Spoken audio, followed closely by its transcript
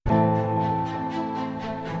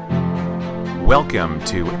Welcome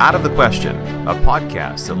to Out of the Question, a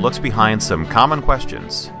podcast that looks behind some common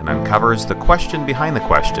questions and uncovers the question behind the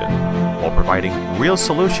question while providing real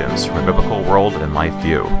solutions from a biblical world and life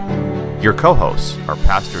view. Your co-hosts are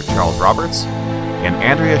Pastor Charles Roberts and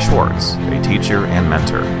Andrea Schwartz, a teacher and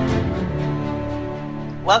mentor.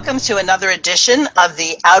 Welcome to another edition of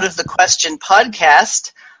the Out of the Question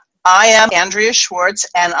podcast. I am Andrea Schwartz,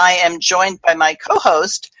 and I am joined by my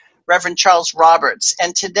co-host, Reverend Charles Roberts.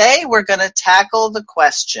 And today we're going to tackle the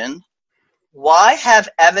question, why have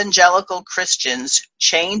evangelical Christians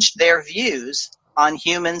changed their views on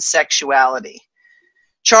human sexuality?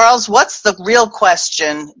 Charles, what's the real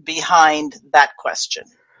question behind that question?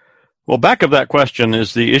 Well, back of that question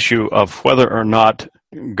is the issue of whether or not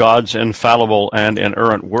God's infallible and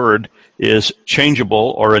inerrant word is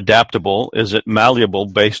changeable or adaptable. Is it malleable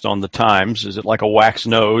based on the times? Is it like a wax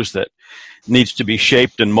nose that needs to be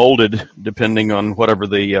shaped and molded depending on whatever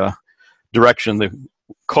the direction the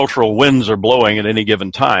cultural winds are blowing at any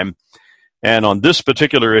given time? And on this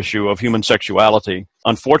particular issue of human sexuality,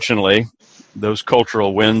 unfortunately, those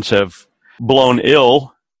cultural winds have blown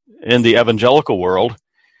ill in the evangelical world.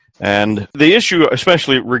 And the issue,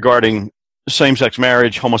 especially regarding same-sex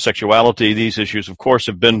marriage, homosexuality, these issues, of course,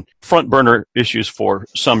 have been front-burner issues for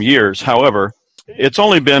some years. However, it's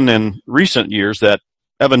only been in recent years that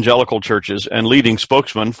evangelical churches and leading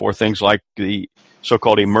spokesmen for things like the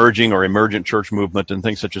so-called emerging or emergent church movement and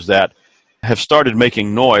things such as that have started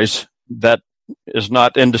making noise that is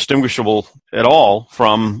not indistinguishable at all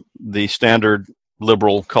from the standard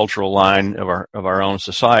liberal cultural line of our own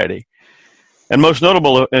society. And most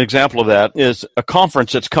notable example of that is a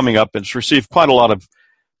conference that's coming up. It's received quite a lot of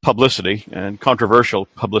publicity and controversial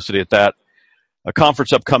publicity at that. A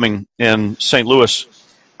conference upcoming in St. Louis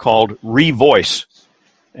called Revoice.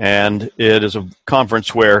 And it is a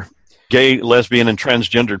conference where gay, lesbian, and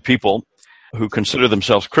transgendered people who consider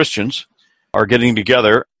themselves Christians are getting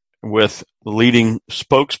together with leading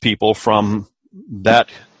spokespeople from that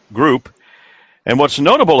group. And what's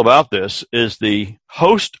notable about this is the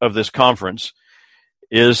host of this conference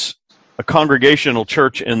is a congregational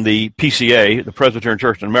church in the PCA, the Presbyterian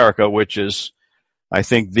Church in America, which is, I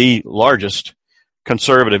think, the largest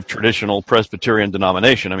conservative traditional Presbyterian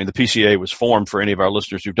denomination. I mean, the PCA was formed, for any of our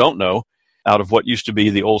listeners who don't know, out of what used to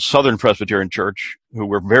be the old Southern Presbyterian Church, who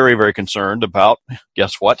were very, very concerned about,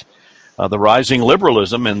 guess what, the rising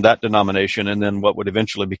liberalism in that denomination, and then what would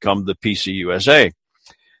eventually become the PCUSA,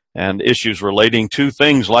 and issues relating to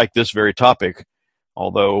things like this very topic.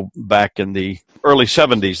 Although back in the early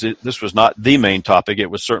 70s, this was not the main topic.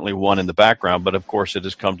 It was certainly one in the background, but of course it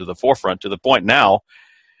has come to the forefront to the point now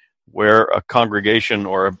where a congregation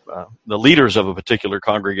or the leaders of a particular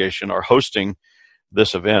congregation are hosting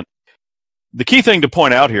this event. The key thing to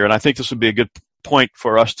point out here, and I think this would be a good point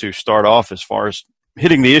for us to start off as far as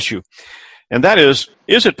hitting the issue, and that is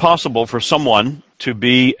it possible for someone to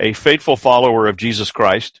be a faithful follower of Jesus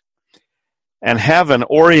Christ and have an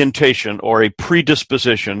orientation or a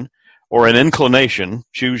predisposition or an inclination,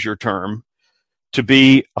 choose your term, to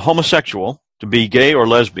be homosexual, to be gay or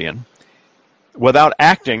lesbian, without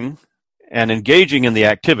acting and engaging in the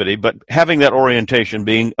activity, but having that orientation,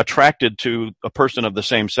 being attracted to a person of the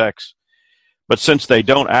same sex, but since they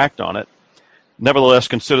don't act on it, nevertheless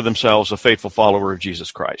consider themselves a faithful follower of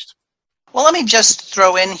Jesus Christ? Well, let me just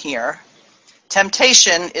throw in here,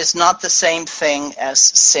 temptation is not the same thing as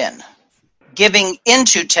sin. Giving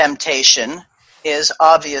into temptation is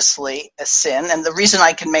obviously a sin, and the reason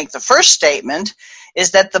I can make the first statement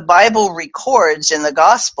is that the Bible records in the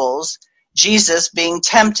Gospels Jesus being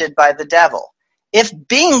tempted by the devil. If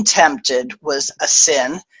being tempted was a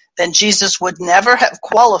sin, then Jesus would never have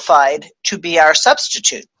qualified to be our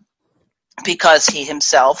substitute, because he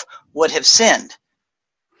himself would have sinned.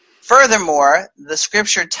 Furthermore, the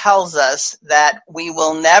scripture tells us that we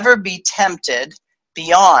will never be tempted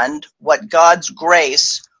beyond what God's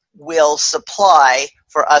grace will supply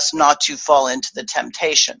for us not to fall into the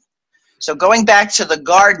temptation. So going back to the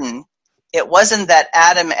garden, it wasn't that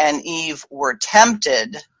Adam and Eve were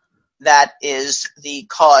tempted that is the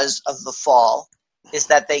cause of the fall, is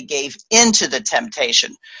that they gave into the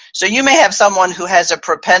temptation. So you may have someone who has a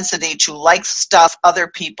propensity to like stuff other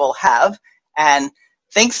people have and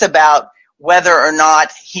thinks about whether or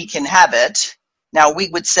not he can have it. Now we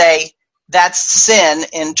would say that's sin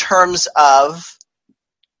in terms of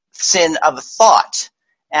sin of thought,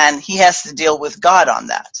 and he has to deal with God on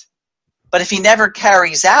that. But if he never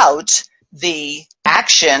carries out the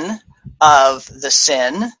action of the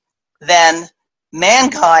sin, then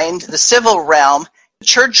mankind, the civil realm, the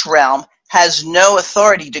church realm, has no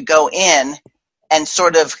authority to go in and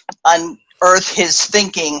sort of unearth his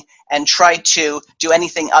thinking and try to do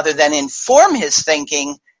anything other than inform his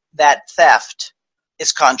thinking, that theft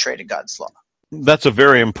is contrary to God's law. That's a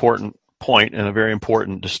very important point and a very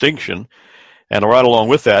important distinction. And right along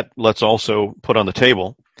with that, let's also put on the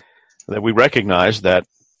table that we recognize that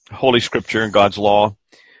Holy Scripture and God's law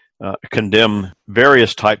condemn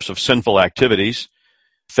various types of sinful activities: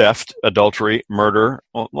 theft, adultery, murder,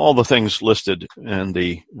 all the things listed in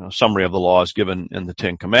the summary of the laws given in the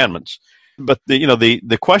Ten Commandments. But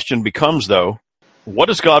the question becomes, though, what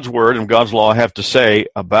does God's Word and God's law have to say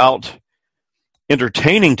about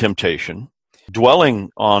entertaining temptation,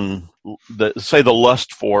 dwelling on the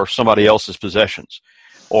lust for somebody else's possessions,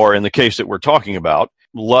 or in the case that we're talking about,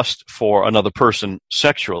 lust for another person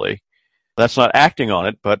sexually? That's not acting on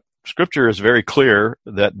it, but Scripture is very clear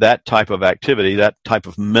that that type of activity, that type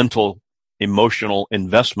of mental, emotional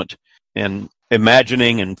investment in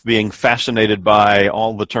imagining and being fascinated by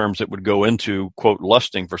all the terms that would go into, quote,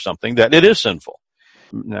 lusting for something, that it is sinful.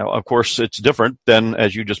 Now, of course, it's different than,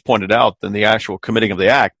 as you just pointed out, than the actual committing of the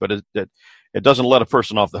act, but it doesn't let a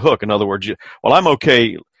person off the hook. In other words, I'm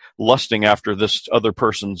okay lusting after this other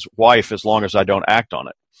person's wife as long as I don't act on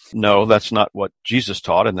it. No, that's not what Jesus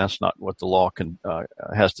taught, and that's not what the law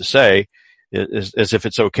has to say, as if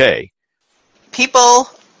it's okay. People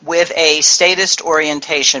with a statist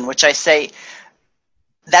orientation, which I say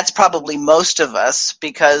that's probably most of us,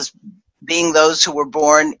 because being those who were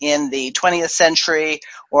born in the 20th century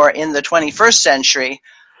or in the 21st century,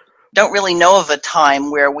 don't really know of a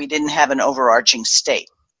time where we didn't have an overarching state.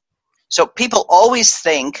 So people always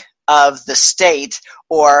think of the state,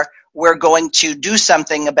 or we're going to do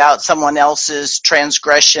something about someone else's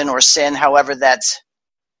transgression or sin, however that's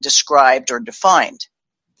described or defined.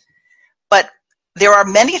 But there are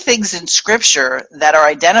many things in Scripture that are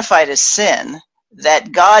identified as sin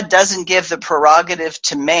that God doesn't give the prerogative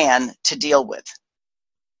to man to deal with.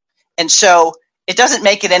 And so it doesn't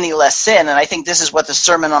make it any less sin, and I think this is what the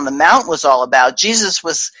Sermon on the Mount was all about. Jesus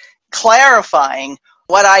was clarifying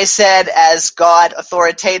what I said as God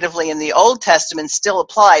authoritatively in the Old Testament still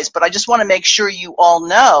applies, but I just want to make sure you all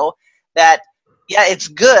know that, yeah, it's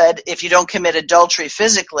good if you don't commit adultery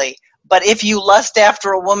physically, but if you lust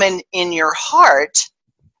after a woman in your heart,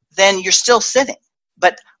 then you're still sinning.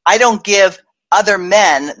 But I don't give other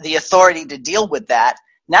men the authority to deal with that.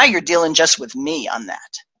 Now you're dealing just with me on that.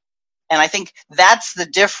 And I think that's the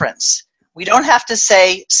difference. We don't have to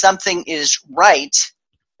say something is right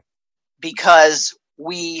because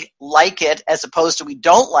we like it as opposed to we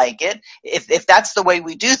don't like it. If that's the way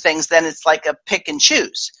we do things, then it's like a pick and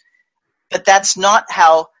choose. But that's not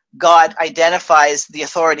how God identifies the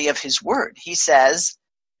authority of his word. He says,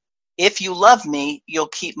 if you love me, you'll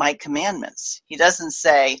keep my commandments. He doesn't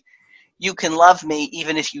say, you can love me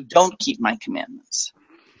even if you don't keep my commandments.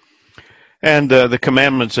 And the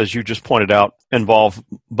commandments, as you just pointed out, involve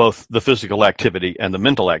both the physical activity and the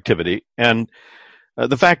mental activity. And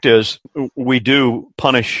the fact is, we do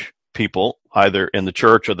punish people, either in the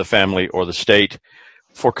church or the family or the state,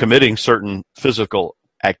 for committing certain physical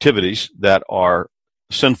activities that are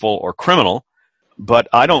sinful or criminal. But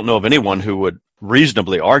I don't know of anyone who would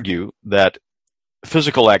reasonably argue that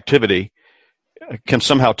physical activity can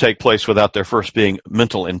somehow take place without there first being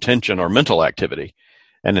mental intention or mental activity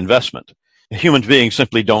and investment. Human beings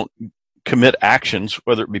simply don't commit actions,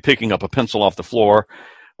 whether it be picking up a pencil off the floor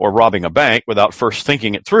or robbing a bank, without first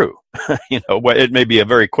thinking it through. It may be a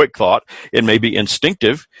very quick thought. It may be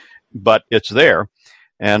instinctive, but it's there.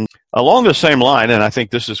 And along the same line, and I think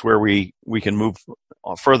this is where we can move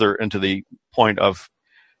further into the point of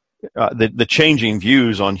the changing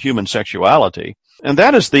views on human sexuality. And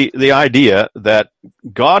that is the idea that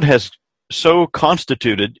God has so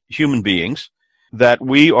constituted human beings that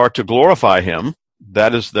we are to glorify him.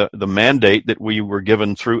 That is the mandate that we were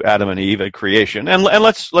given through Adam and Eve at creation. And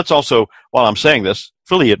let's also, while I'm saying this,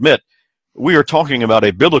 fully admit we are talking about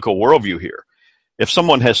a biblical worldview here. If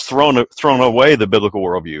someone has thrown away the biblical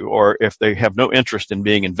worldview, or if they have no interest in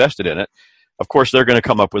being invested in it, of course they're going to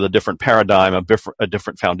come up with a different paradigm, a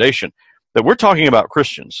different foundation. But we're talking about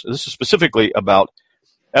Christians. This is specifically about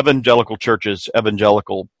evangelical churches,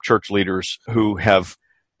 evangelical church leaders who have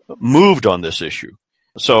moved on this issue.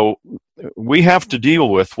 So we have to deal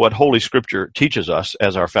with what Holy Scripture teaches us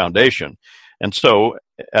as our foundation. And so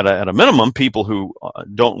at a minimum, people who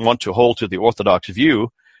don't want to hold to the orthodox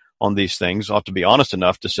view on these things ought to be honest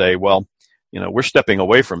enough to say, well, we're stepping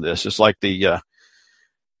away from this. It's like the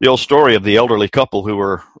old story of the elderly couple who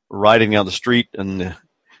were riding down the street in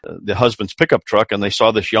the husband's pickup truck, and they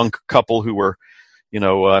saw this young couple who were,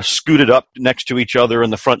 scooted up next to each other in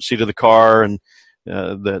the front seat of the car, and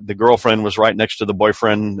the girlfriend was right next to the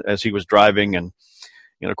boyfriend as he was driving, and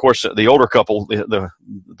of course, the older couple, the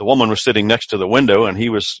woman was sitting next to the window, and he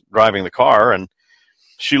was driving the car, and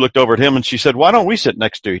she looked over at him and she said, "Why don't we sit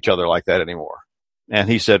next to each other like that anymore?" And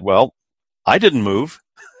he said, "Well, I didn't move."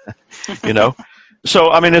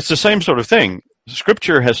 So, I mean, it's the same sort of thing.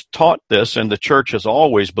 Scripture has taught this, and the church has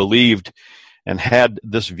always believed and had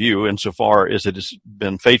this view, insofar as it has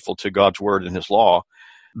been faithful to God's word and his law,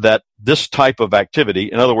 that this type of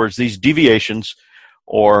activity, in other words, these deviations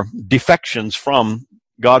or defections from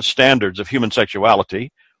God's standards of human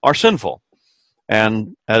sexuality, are sinful.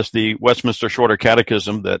 And as the Westminster Shorter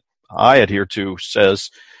Catechism that I adhere to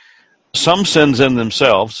says, some sins in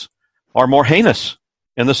themselves are more heinous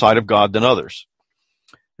in the sight of God than others.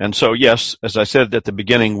 And so, yes, as I said at the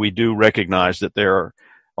beginning, we do recognize that there are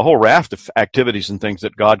a whole raft of activities and things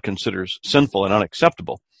that God considers sinful and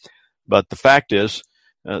unacceptable. But the fact is,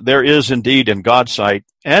 there is indeed in God's sight,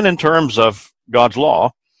 and in terms of God's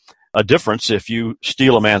law, a difference if you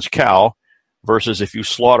steal a man's cow versus if you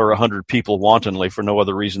slaughter 100 people wantonly for no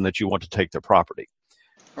other reason that you want to take their property.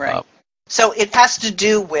 Right. So it has to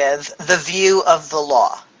do with the view of the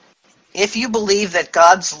law. If you believe that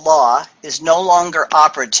God's law is no longer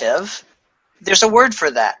operative, there's a word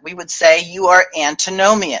for that. We would say you are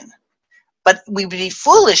antinomian. But we would be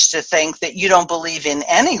foolish to think that you don't believe in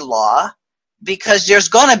any law, because there's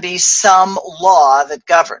going to be some law that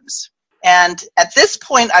governs. And at this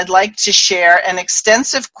point, I'd like to share an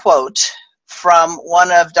extensive quote from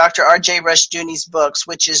one of Dr. R.J. Rushdoony's books,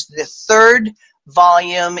 which is the third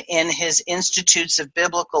volume in his Institutes of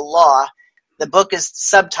Biblical Law. The book is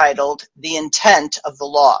subtitled The Intent of the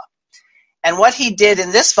Law. And what he did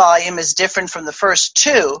in this volume is different from the first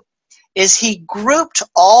two, is he grouped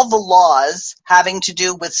all the laws having to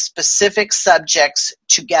do with specific subjects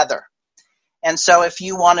together. And so if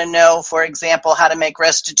you want to know, for example, how to make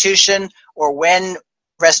restitution, or when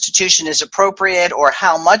restitution is appropriate, or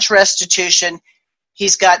how much restitution,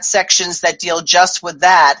 he's got sections that deal just with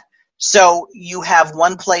that. So you have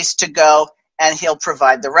one place to go, and he'll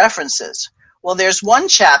provide the references. Well, there's one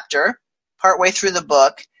chapter, partway through the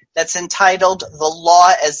book, that's entitled The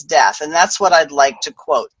Law as Death, and that's what I'd like to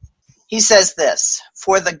quote. He says this: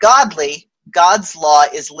 "For the godly, God's law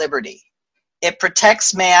is liberty. It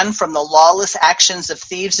protects man from the lawless actions of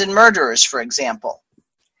thieves and murderers, for example.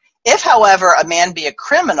 If, however, a man be a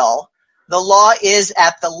criminal, the law is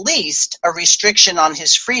at the least a restriction on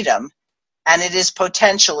his freedom, and it is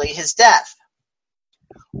potentially his death.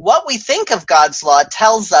 What we think of God's law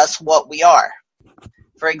tells us what we are.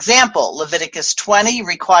 For example, Leviticus 20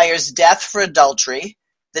 requires death for adultery,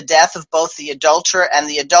 the death of both the adulterer and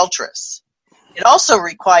the adulteress. It also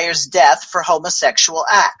requires death for homosexual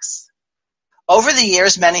acts. Over the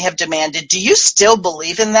years, many have demanded, do you still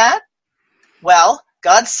believe in that? Well,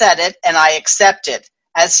 God said it, and I accept it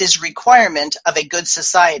as his requirement of a good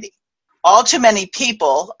society. All too many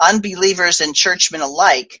people, unbelievers and churchmen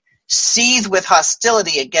alike, seethe with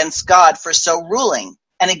hostility against God for so ruling,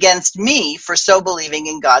 and against me for so believing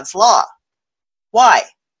in God's law. Why?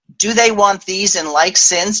 Do they want these and like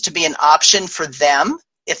sins to be an option for them,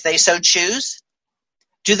 if they so choose?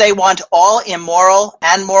 Do they want all immoral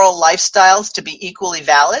and moral lifestyles to be equally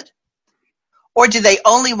valid? Or do they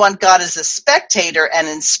only want God as a spectator and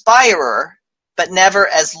inspirer, but never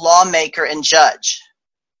as lawmaker and judge?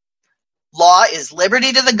 Law is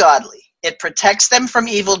liberty to the godly. It protects them from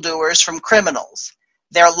evildoers, from criminals.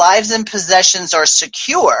 Their lives and possessions are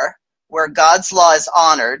secure where God's law is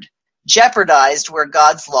honored, jeopardized where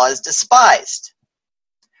God's law is despised.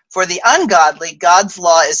 For the ungodly, God's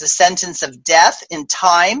law is a sentence of death in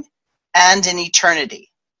time and in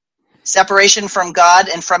eternity. Separation from God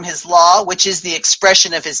and from his law, which is the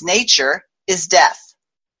expression of his nature, is death.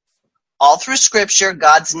 All through Scripture,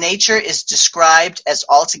 God's nature is described as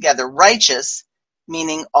altogether righteous,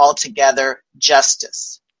 meaning altogether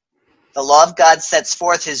justice. The law of God sets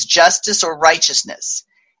forth his justice or righteousness.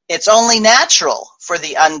 It's only natural for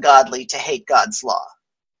the ungodly to hate God's law.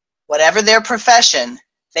 Whatever their profession,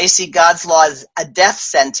 they see God's law as a death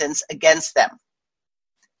sentence against them.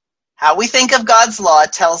 How we think of God's law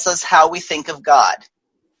tells us how we think of God.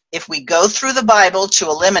 If we go through the Bible to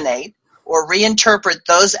eliminate or reinterpret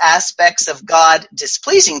those aspects of God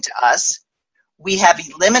displeasing to us, we have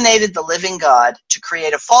eliminated the living God to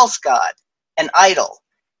create a false God, an idol,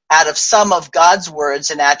 out of some of God's words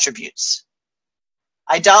and attributes.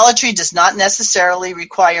 Idolatry does not necessarily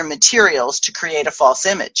require materials to create a false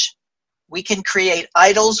image. We can create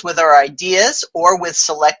idols with our ideas or with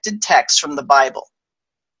selected texts from the Bible.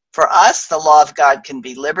 For us, the law of God can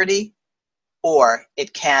be liberty, or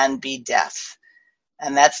it can be death.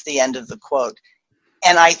 And that's the end of the quote.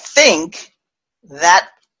 And I think that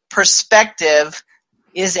perspective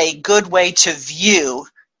is a good way to view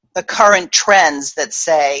the current trends that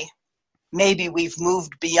say maybe we've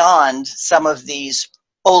moved beyond some of these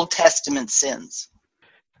Old Testament sins.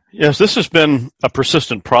 Yes, this has been a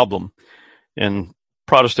persistent problem in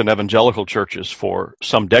Protestant evangelical churches for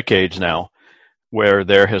some decades now, where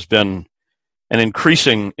there has been an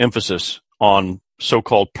increasing emphasis on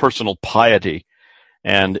so-called personal piety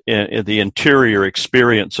and in the interior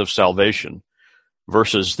experience of salvation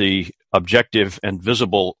versus the objective and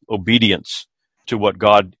visible obedience to what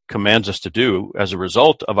God commands us to do as a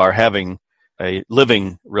result of our having a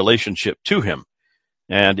living relationship to Him.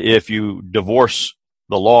 And if you divorce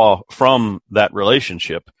the law from that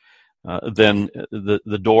relationship, then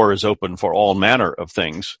the door is open for all manner of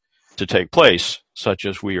things to take place, such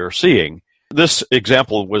as we are seeing. This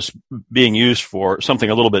example was being used for something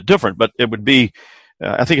a little bit different, but it would be,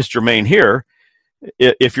 I think it's germane here.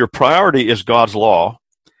 If your priority is God's law,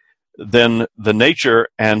 then the nature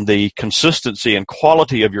and the consistency and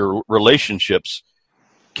quality of your relationships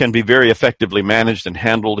can be very effectively managed and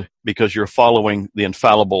handled because you're following the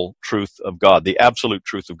infallible truth of God, the absolute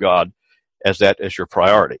truth of God, as your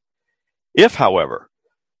priority. If, however,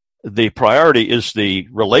 the priority is the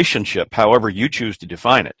relationship, however you choose to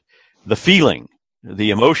define it, the feeling,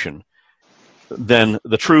 the emotion, then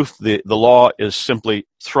the truth, the law is simply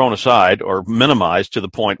thrown aside or minimized to the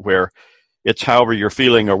point where it's however you're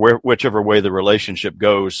feeling or whichever way the relationship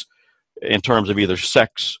goes in terms of either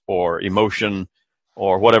sex or emotion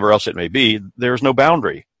or whatever else it may be. There's no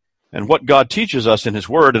boundary. And what God teaches us in His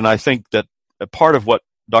Word, and I think that a part of what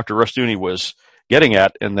Dr. Rushdoony was getting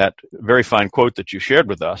at in that very fine quote that you shared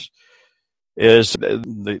with us, is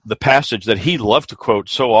the passage that he loved to quote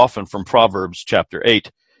so often from Proverbs chapter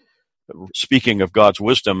 8, speaking of God's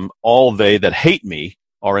wisdom, all they that hate me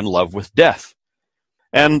are in love with death.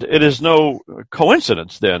 And it is no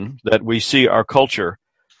coincidence then that we see our culture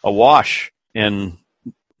awash in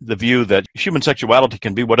the view that human sexuality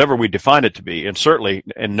can be whatever we define it to be, and certainly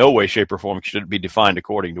in no way, shape, or form should it be defined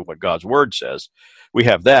according to what God's Word says. We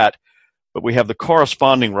have that, but we have the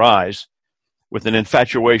corresponding rise with an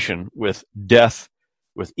infatuation with death,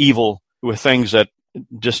 with evil, with things that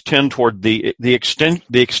just tend toward the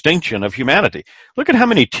extinction of humanity. Look at how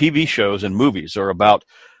many TV shows and movies are about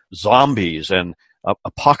zombies and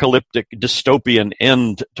apocalyptic dystopian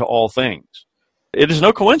end to all things. It is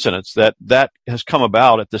no coincidence that that has come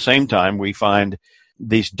about at the same time we find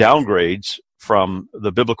these downgrades from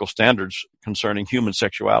the biblical standards concerning human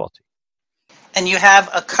sexuality. And you have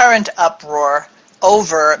a current uproar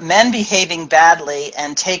over men behaving badly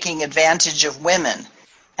and taking advantage of women.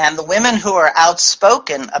 And the women who are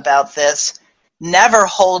outspoken about this never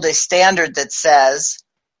hold a standard that says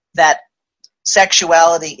that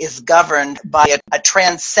sexuality is governed by a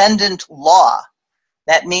transcendent law.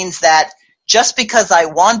 That means that just because I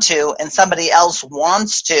want to and somebody else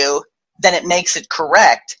wants to, then it makes it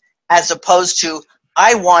correct, as opposed to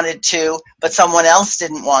I wanted to, but someone else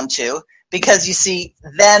didn't want to. Because you see,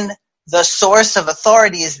 then the source of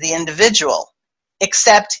authority is the individual,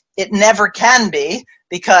 except it never can be,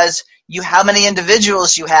 because how many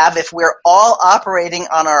individuals you have, if we're all operating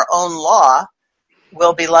on our own law,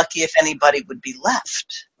 we'll be lucky if anybody would be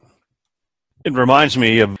left. It reminds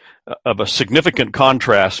me of a significant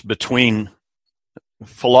contrast between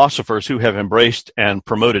philosophers who have embraced and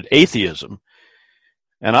promoted atheism.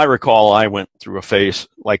 And I recall I went through a phase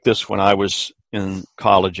like this when I was in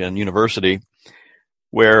college and university,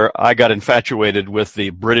 where I got infatuated with the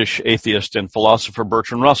British atheist and philosopher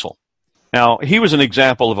Bertrand Russell. Now, he was an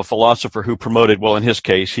example of a philosopher who promoted, well, in his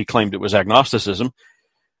case, he claimed it was agnosticism,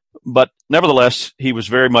 but nevertheless, he was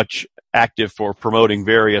very much active for promoting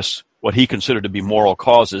various, what he considered to be moral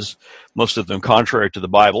causes, most of them contrary to the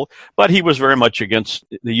Bible, but he was very much against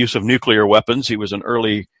the use of nuclear weapons. He was an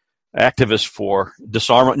early activist for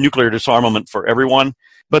nuclear disarmament for everyone.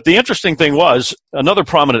 But the interesting thing was, another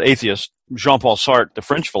prominent atheist, Jean-Paul Sartre, the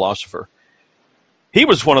French philosopher, he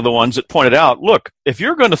was one of the ones that pointed out, look, if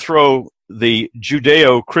you're going to throw the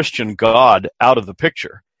Judeo-Christian God out of the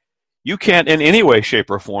picture, you can't in any way, shape,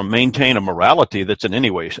 or form maintain a morality that's in any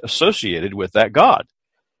way associated with that God.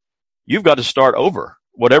 You've got to start over,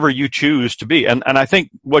 whatever you choose to be. And I think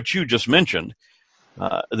what you just mentioned,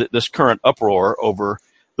 this current uproar over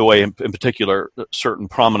the way, in particular, certain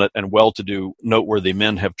prominent and well-to-do, noteworthy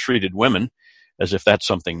men have treated women, as if that's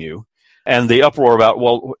something new, and the uproar about,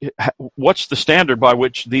 well, what's the standard by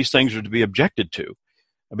which these things are to be objected to?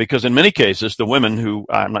 Because in many cases, the women who,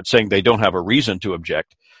 I'm not saying they don't have a reason to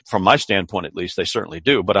object, from my standpoint at least, they certainly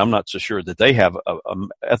do, but I'm not so sure that they have a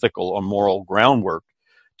ethical or moral groundwork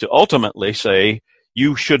to ultimately say,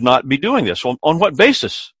 you should not be doing this. Well, on what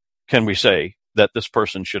basis can we say that this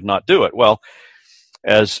person should not do it? Well,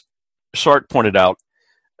 as Sartre pointed out,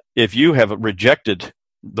 if you have rejected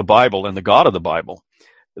the Bible and the God of the Bible,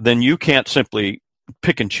 then you can't simply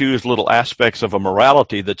pick and choose little aspects of a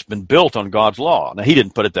morality that's been built on God's law. Now, he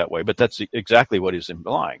didn't put it that way, but that's exactly what he's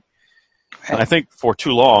implying. Right. And I think for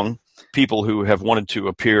too long, people who have wanted to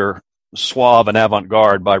appear suave and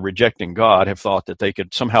avant-garde by rejecting God have thought that they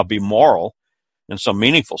could somehow be moral in some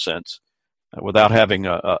meaningful sense without having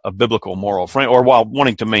a biblical moral frame, or while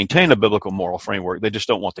wanting to maintain a biblical moral framework. They just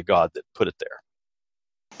don't want the God that put it there.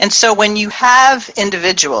 And so when you have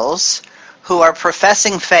individuals who are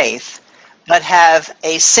professing faith but have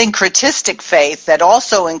a syncretistic faith that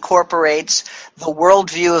also incorporates the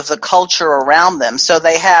worldview of the culture around them, so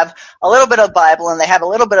they have a little bit of Bible and they have a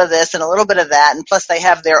little bit of this and a little bit of that, and plus they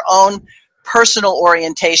have their own personal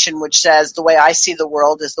orientation which says the way I see the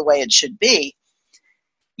world is the way it should be,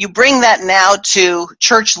 you bring that now to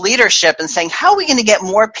church leadership and saying, how are we going to get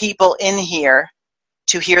more people in here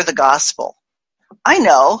to hear the gospel? I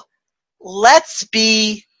know. Let's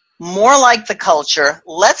be more like the culture.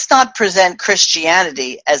 Let's not present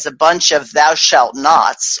Christianity as a bunch of thou shalt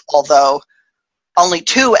nots, although only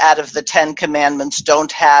 2 out of the 10 commandments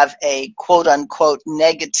don't have a quote-unquote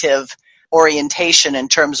negative orientation in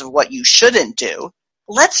terms of what you shouldn't do.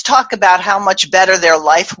 Let's talk about how much better their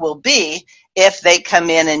life will be if they come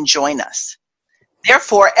in and join us.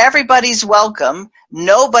 Therefore, everybody's welcome,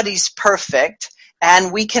 nobody's perfect,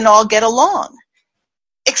 and we can all get along.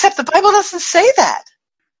 Except the Bible doesn't say that.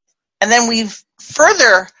 And then we've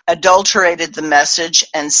further adulterated the message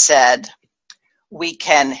and said, we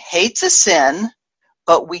can hate the sin,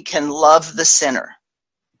 but we can love the sinner.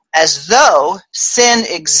 As though sin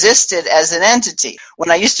existed as an entity.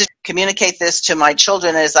 When I used to communicate this to my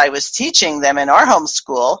children as I was teaching them in our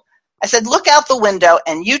homeschool, I said, look out the window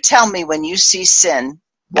and you tell me when you see sin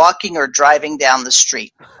walking or driving down the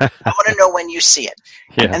street. I want to know when you see it.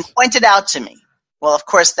 Yes. And point it out to me. Well, of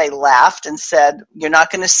course, they laughed and said, you're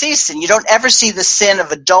not going to see sin. You don't ever see the sin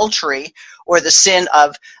of adultery or the sin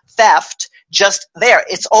of theft just there.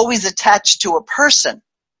 It's always attached to a person.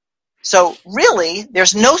 So really,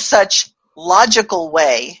 there's no such logical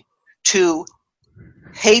way to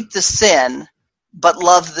hate the sin but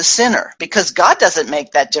love the sinner, because God doesn't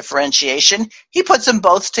make that differentiation. He puts them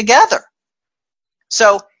both together.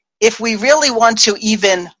 So if we really want to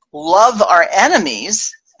even love our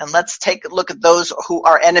enemies, and let's take a look at those who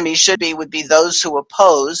our enemies should be, would be those who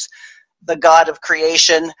oppose the God of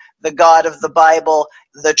creation, the God of the Bible,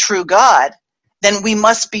 the true God, then we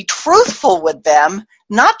must be truthful with them,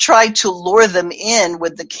 not try to lure them in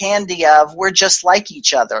with the candy of we're just like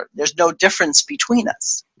each other. There's no difference between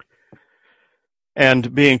us.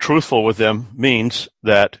 And being truthful with them means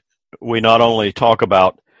that we not only talk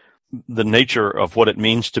about the nature of what it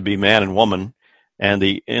means to be man and woman and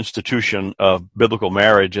the institution of biblical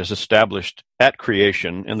marriage as established at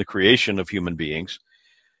creation in the creation of human beings,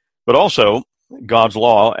 but also God's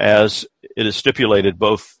law as it is stipulated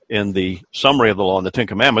both in the summary of the law and the Ten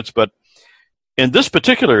Commandments, but in this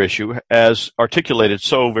particular issue, as articulated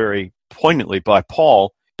so very poignantly by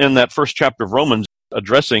Paul in that first chapter of Romans,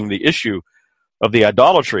 addressing the issue of the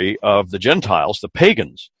idolatry of the Gentiles, the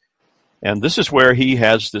pagans. And this is where he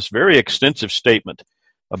has this very extensive statement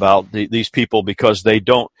about these people, because they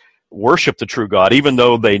don't worship the true God. Even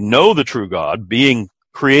though they know the true God, being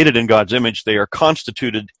created in God's image, they are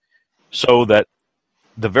constituted so that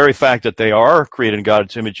the very fact that they are created in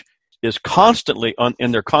God's image is constantly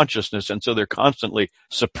in their consciousness, and so they're constantly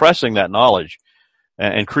suppressing that knowledge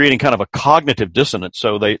and creating kind of a cognitive dissonance.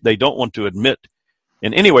 So they don't want to admit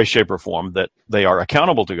in any way, shape, or form that they are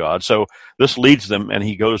accountable to God. So this leads them, and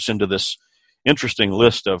he goes into this interesting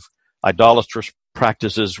list of idolatrous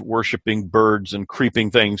practices, worshiping birds and creeping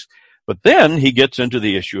things. But then he gets into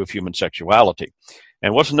the issue of human sexuality.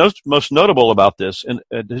 And what's most notable about this, in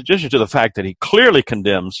addition to the fact that he clearly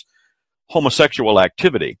condemns homosexual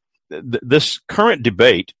activity, this current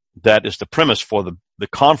debate that is the premise for the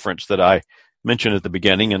conference that I mentioned at the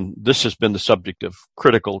beginning, and this has been the subject of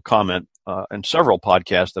critical comment in several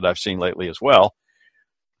podcasts that I've seen lately as well,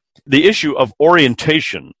 the issue of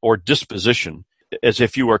orientation or disposition, as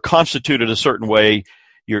if you are constituted a certain way,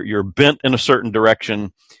 you're bent in a certain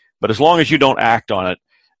direction, but as long as you don't act on it,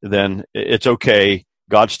 then it's okay.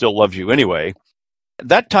 God still loves you anyway.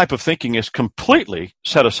 That type of thinking is completely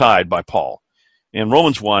set aside by Paul. In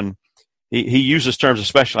Romans 1, he uses terms,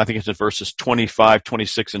 especially, I think it's in verses 25,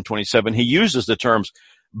 26, and 27, he uses the terms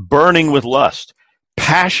burning with lust,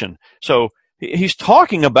 passion. So he's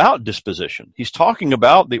talking about disposition. He's talking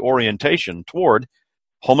about the orientation toward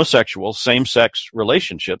homosexual, same-sex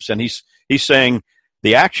relationships. And he's saying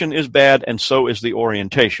the action is bad and so is the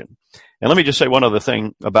orientation. And let me just say one other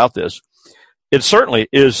thing about this. It certainly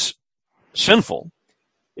is sinful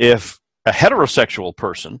if a heterosexual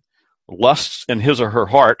person lusts in his or her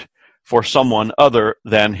heart for someone other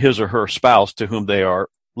than his or her spouse to whom they are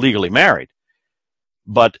legally married.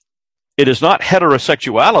 But it is not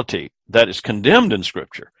heterosexuality that is condemned in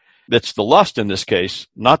Scripture. It's the lust in this case,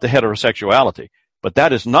 not the heterosexuality. But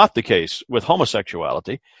that is not the case with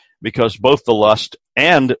homosexuality, because both the lust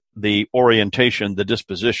and the orientation, the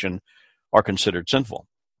disposition, are considered sinful.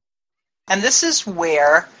 And this is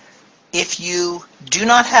where, if you do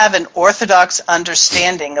not have an orthodox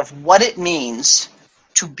understanding of what it means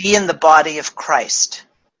to be in the body of Christ,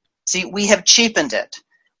 see, we have cheapened it.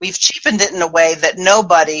 We've cheapened it in a way that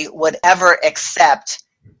nobody would ever accept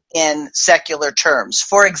in secular terms.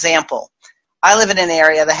 For example, I live in an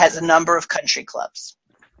area that has a number of country clubs.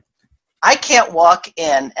 I can't walk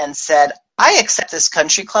in and said, I accept this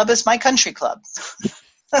country club as my country club.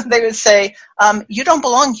 They would say, you don't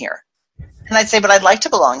belong here. And I'd say, but I'd like to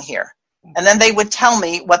belong here. And then they would tell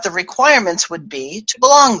me what the requirements would be to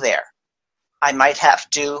belong there. I might have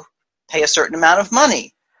to pay a certain amount of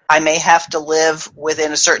money. I may have to live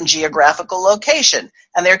within a certain geographical location.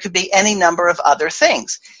 And there could be any number of other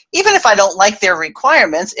things. Even if I don't like their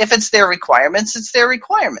requirements, if it's their requirements, it's their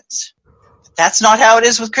requirements. That's not how it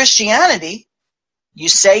is with Christianity. You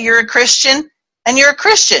say you're a Christian, and you're a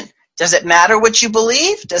Christian. Does it matter what you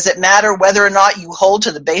believe? Does it matter whether or not you hold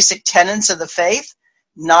to the basic tenets of the faith?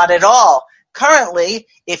 Not at all. Currently,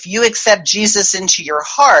 if you accept Jesus into your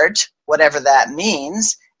heart, whatever that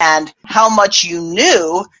means, and how much you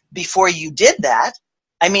knew before you did that,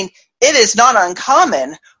 I mean, it is not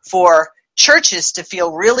uncommon for churches to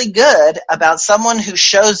feel really good about someone who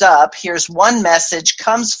shows up, hears one message,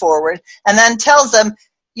 comes forward, and then tells them,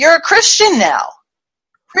 you're a Christian now.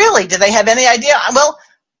 Really? Do they have any idea? Well,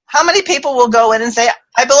 how many people will go in and say,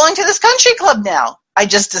 I belong to this country club now? I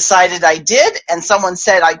just decided I did, and someone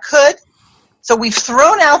said I could. So we've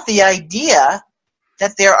thrown out the idea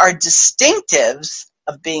that there are distinctives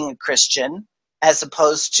of being a Christian as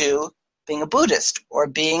opposed to being a Buddhist or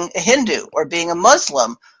being a Hindu or being a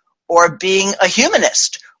Muslim or being a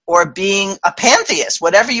humanist or being a pantheist,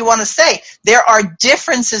 whatever you want to say. There are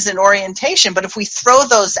differences in orientation, but if we throw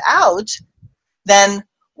those out, then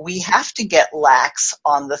we have to get lax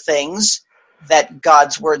on the things that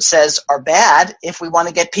God's word says are bad if we want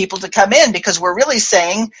to get people to come in, because we're really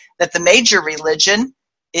saying that the major religion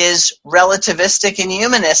is relativistic and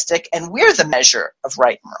humanistic, and we're the measure of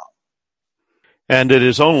right and wrong. And it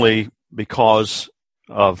is only because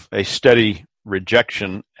of a steady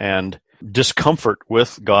rejection and discomfort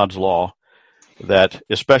with God's law that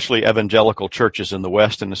especially evangelical churches in the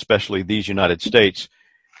West, and especially these United States,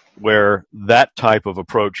 where that type of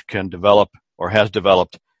approach can develop or has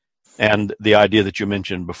developed, and the idea that you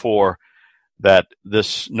mentioned before, that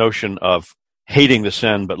this notion of hating the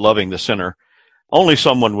sin but loving the sinner, only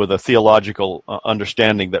someone with a theological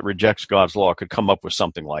understanding that rejects God's law could come up with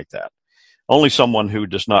something like that. Only someone who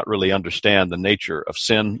does not really understand the nature of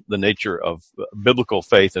sin, the nature of biblical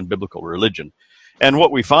faith and biblical religion. And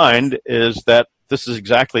what we find is that this is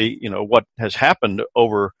exactly, what has happened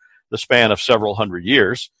over the span of several hundred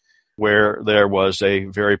years, where there was a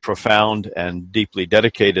very profound and deeply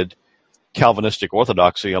dedicated Calvinistic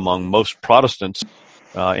orthodoxy among most Protestants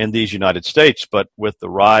in these United States. But with the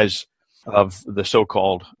rise of the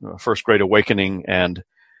so-called First Great Awakening and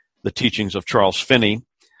the teachings of Charles Finney,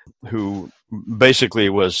 who basically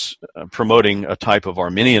was promoting a type of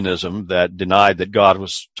Arminianism that denied that God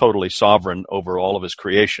was totally sovereign over all of his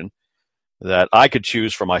creation, that I could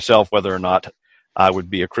choose for myself whether or not I would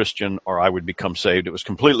be a Christian or I would become saved. It was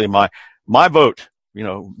completely my vote.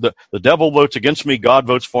 The devil votes against me, God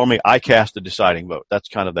votes for me, I cast the deciding vote. That's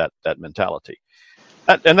kind of that mentality.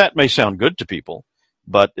 And that may sound good to people,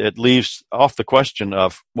 but it leaves off the question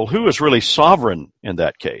of, well, who is really sovereign in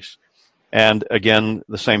that case? And again,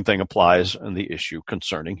 the same thing applies in the issue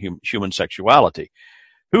concerning human sexuality.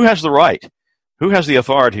 Who has the right? Who has the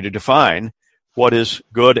authority to define what is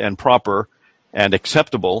good and proper and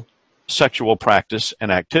acceptable sexual practice and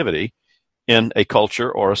activity in a culture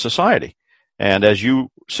or a society? And as you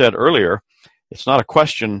said earlier, it's not a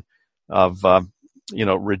question of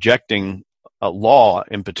rejecting a law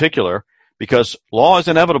in particular, because law is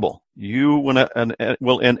inevitable. You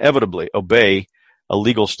will inevitably obey a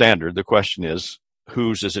legal standard. The question is,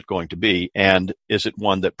 whose is it going to be? And is it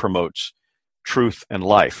one that promotes truth and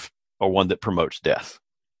life, or one that promotes death?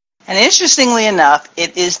 And interestingly enough,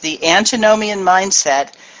 it is the antinomian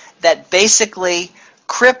mindset that basically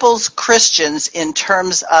cripples Christians in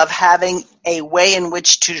terms of having a way in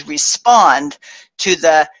which to respond to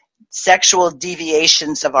the sexual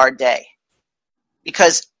deviations of our day.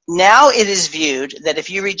 Because now it is viewed that if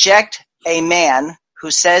you reject a man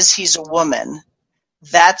who says he's a woman,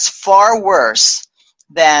 that's far worse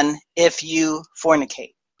than if you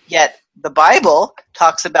fornicate. Yet the Bible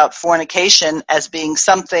talks about fornication as being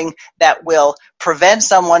something that will prevent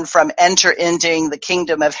someone from entering the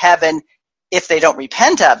kingdom of heaven if they don't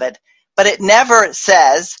repent of it. But it never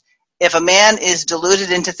says if a man is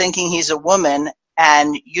deluded into thinking he's a woman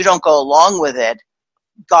and you don't go along with it,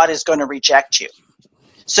 God is going to reject you.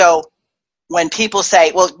 So when people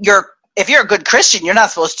say, well, if you're a good Christian, you're not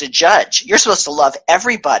supposed to judge. You're supposed to love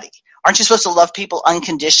everybody. Aren't you supposed to love people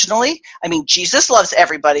unconditionally? I mean, Jesus loves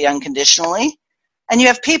everybody unconditionally. And you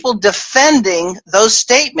have people defending those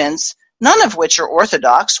statements, none of which are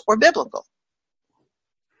orthodox or biblical.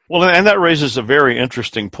 Well, and that raises a very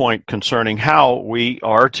interesting point concerning how we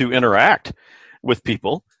are to interact with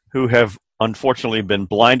people who have unfortunately been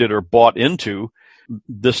blinded or bought into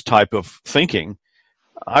this type of thinking.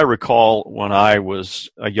 I recall when I was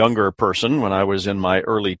a younger person, when I was in my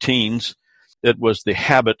early teens, it was the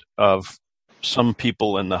habit of some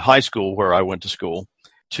people in the high school where I went to school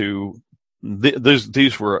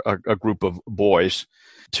these were a group of boys,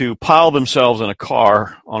 to pile themselves in a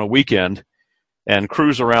car on a weekend and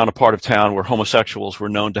cruise around a part of town where homosexuals were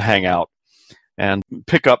known to hang out and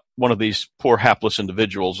pick up one of these poor hapless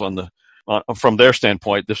individuals from their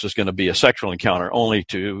standpoint. This was going to be a sexual encounter, only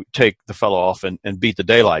to take the fellow off and beat the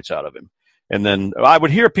daylights out of him. And then I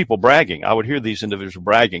would hear people bragging. I would hear these individuals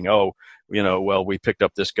bragging, well, we picked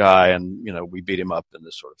up this guy and, we beat him up and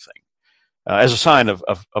this sort of thing. As a sign of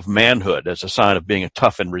manhood, as a sign of being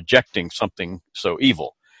tough and rejecting something so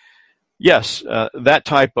evil. Yes, that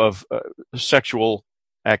type of sexual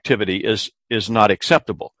activity is not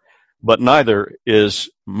acceptable, but neither is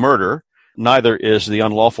murder, neither is the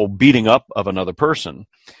unlawful beating up of another person.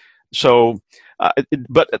 So,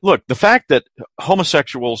 but look, the fact that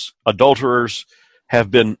homosexuals, adulterers have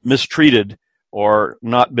been mistreated or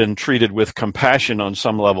not been treated with compassion on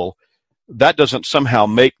some level, that doesn't somehow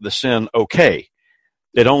make the sin okay.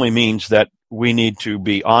 It only means that we need to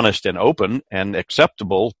be honest and open and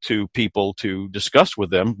acceptable to people to discuss with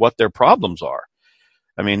them what their problems are.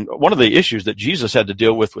 I mean, one of the issues that Jesus had to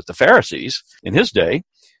deal with the Pharisees in his day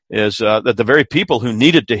is that the very people who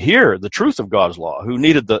needed to hear the truth of God's law, who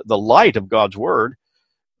needed the light of God's word,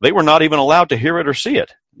 they were not even allowed to hear it or see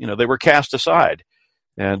it. They were cast aside.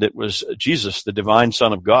 And it was Jesus, the divine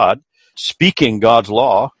Son of God, speaking God's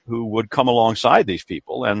law, who would come alongside these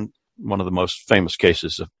people. And one of the most famous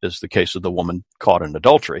cases is the case of the woman caught in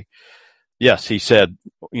adultery. Yes, he said,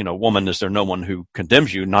 woman, is there no one who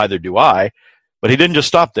condemns you? Neither do I. But he didn't just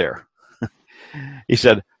stop there. He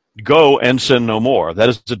said, go and sin no more. That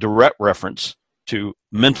is a direct reference to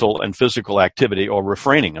mental and physical activity or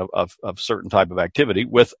refraining of certain type of activity,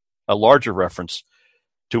 with a larger reference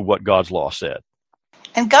to what God's law said.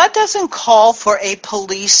 And God doesn't call for a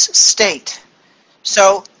police state.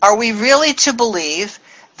 So are we really to believe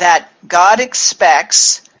that God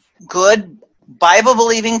expects good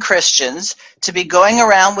Bible-believing Christians to be going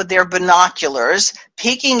around with their binoculars,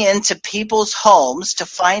 peeking into people's homes to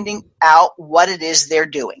finding out what it is they're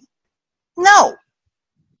doing? No.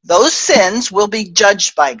 Those sins will be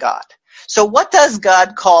judged by God. So what does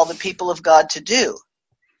God call the people of God to do?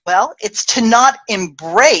 Well, it's to not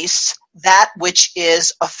embrace that which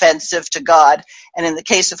is offensive to God. And in the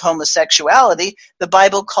case of homosexuality, the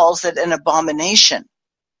Bible calls it an abomination.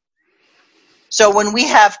 So when we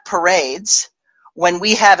have parades, when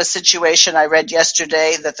we have a situation, I read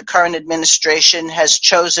yesterday that the current administration has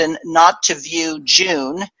chosen not to view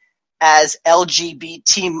June as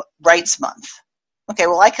LGBT Rights Month. Okay,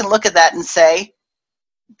 well, I can look at that and say,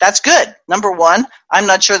 that's good. Number one, I'm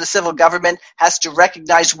not sure the civil government has to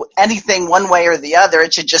recognize anything one way or the other.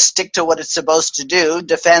 It should just stick to what it's supposed to do,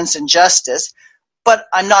 defense and justice. But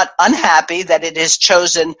I'm not unhappy that it has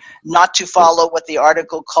chosen not to follow what the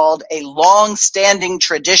article called a long-standing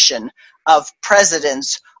tradition of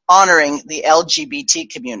presidents honoring the LGBT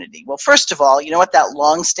community. Well, first of all, you know what that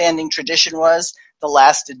long-standing tradition was? The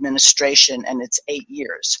last administration and its 8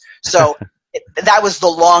 years. So that was the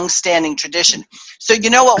long-standing tradition. So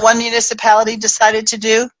you know what one municipality decided to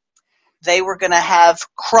do? They were going to have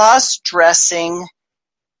cross-dressing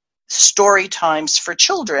story times for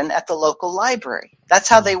children at the local library. That's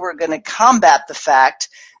how they were going to combat the fact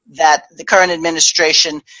that the current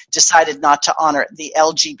administration decided not to honor the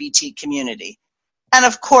LGBT community. And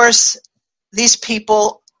of course, these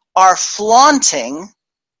people are flaunting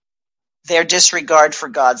their disregard for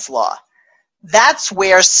God's law. That's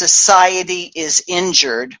where society is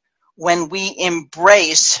injured, when we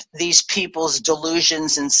embrace these people's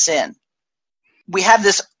delusions and sin. We have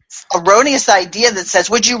this erroneous idea that says,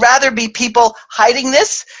 would you rather be people hiding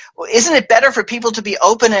this? Isn't it better for people to be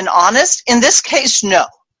open and honest? In this case, no.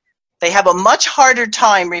 They have a much harder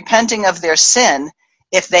time repenting of their sin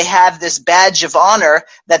if they have this badge of honor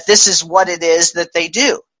that this is what it is that they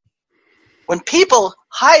do. When people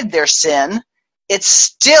hide their sin, it's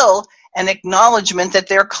still an acknowledgement that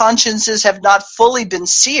their consciences have not fully been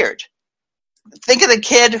seared. Think of the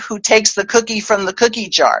kid who takes the cookie from the cookie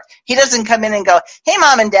jar. He doesn't come in and go, hey,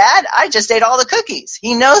 Mom and Dad, I just ate all the cookies.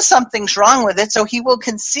 He knows something's wrong with it, so he will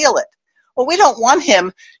conceal it. Well, we don't want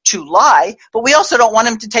him to lie, but we also don't want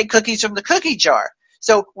him to take cookies from the cookie jar.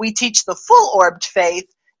 So we teach the full-orbed faith,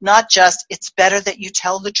 not just it's better that you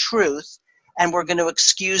tell the truth and we're going to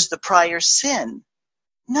excuse the prior sin.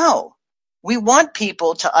 No, we want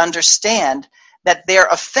people to understand that their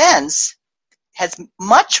offense has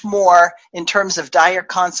much more in terms of dire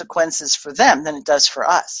consequences for them than it does for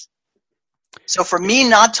us. So for me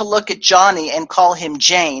not to look at Johnny and call him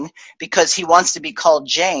Jane because he wants to be called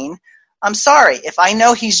Jane, I'm sorry. If I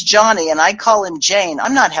know he's Johnny and I call him Jane,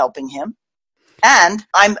 I'm not helping him. And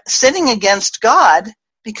I'm sinning against God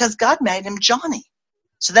because God made him Johnny.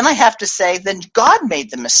 So then I have to say, then God made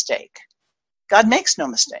the mistake. God makes no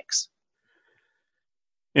mistakes.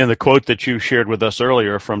 In the quote that you shared with us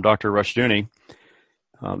earlier from Dr. Rushdoony,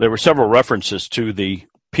 there were several references to the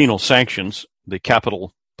penal sanctions, the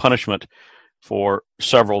capital punishment for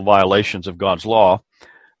several violations of God's law,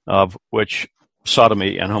 of which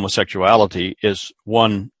sodomy and homosexuality is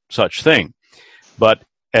one such thing. But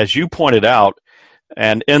as you pointed out,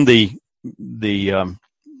 and in the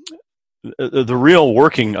real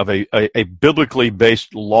working of a biblically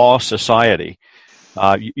based law society,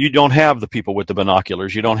 you don't have the people with the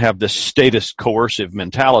binoculars. You don't have this statist coercive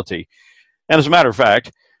mentality. And as a matter of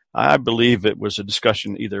fact, I believe it was a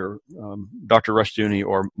discussion either Dr. Rushdoony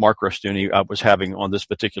or Mark Rushdoony was having on this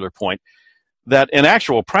particular point, that in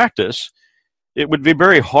actual practice, it would be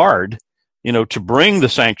very hard, to bring the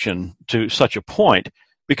sanction to such a point,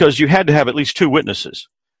 because you had to have at least two witnesses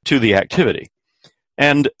to the activity.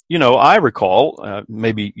 And, I recall,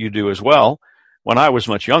 maybe you do as well, when I was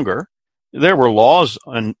much younger, there were laws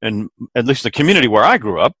in at least the community where I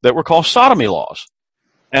grew up that were called sodomy laws.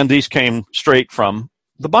 And these came straight from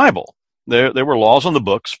the Bible. There were laws on the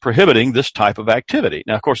books prohibiting this type of activity.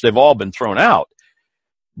 Now, of course, they've all been thrown out.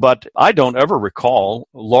 But I don't ever recall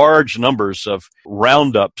large numbers of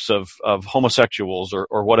roundups of homosexuals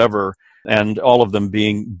or whatever, and all of them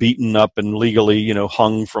being beaten up and legally,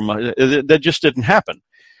 hung from that just didn't happen.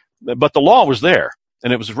 But the law was there,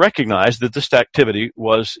 and it was recognized that this activity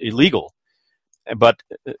was illegal. But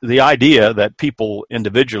the idea that people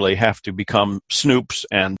individually have to become snoops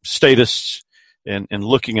and statists and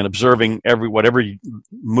looking and observing every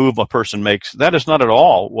move a person makes, that is not at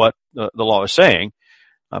all what the law is saying.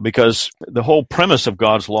 Because the whole premise of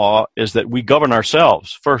God's law is that we govern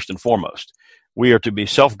ourselves first and foremost. We are to be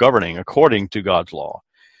self-governing according to God's law.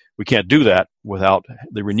 We can't do that without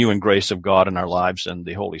the renewing grace of God in our lives and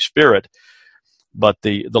the Holy Spirit. But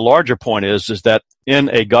the larger point is that in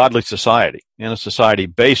a godly society, in a society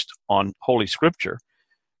based on Holy Scripture,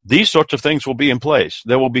 these sorts of things will be in place.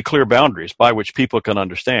 There will be clear boundaries by which people can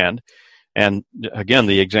understand. And again,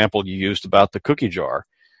 the example you used about the cookie jar,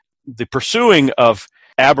 the pursuing of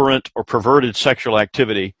aberrant or perverted sexual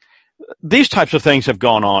activity, these types of things have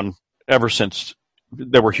gone on ever since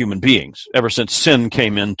there were human beings, ever since sin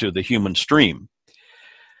came into the human stream.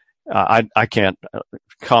 I can't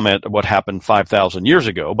comment on what happened 5,000 years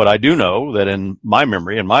ago, but I do know that in my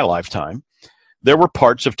memory, in my lifetime, there were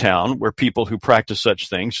parts of town where people who practiced such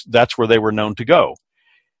things, that's where they were known to go.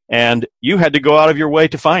 And you had to go out of your way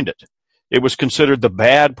to find it. It was considered the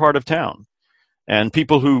bad part of town. And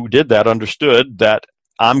people who did that understood that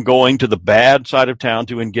I'm going to the bad side of town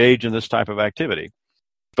to engage in this type of activity.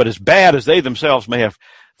 But as bad as they themselves may have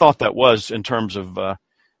thought that was in terms of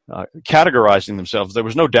categorizing themselves, there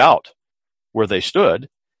was no doubt where they stood.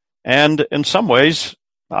 And in some ways,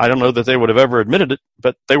 I don't know that they would have ever admitted it,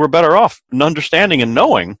 but they were better off understanding and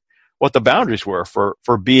knowing what the boundaries were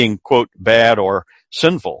for being, quote, bad or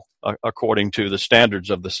sinful, according to the standards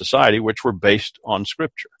of the society, which were based on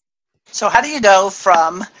Scripture. So how do you go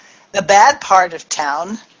from the bad part of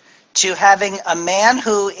town to having a man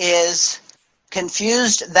who is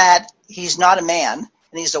confused that he's not a man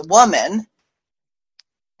and he's a woman,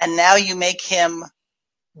 and now you make him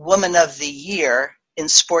Woman of the Year in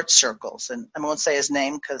sports circles? And I won't say his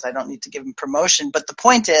name because I don't need to give him promotion, but the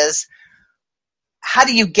point is, how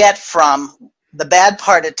do you get from the bad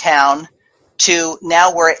part of town to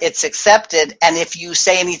now where it's accepted, and if you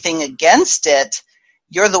say anything against it,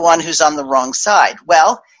 you're the one who's on the wrong side.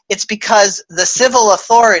 Well, it's because the civil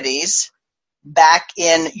authorities back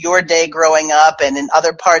in your day growing up and in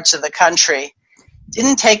other parts of the country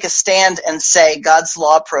didn't take a stand and say God's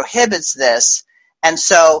law prohibits this, and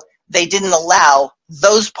so they didn't allow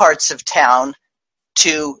those parts of town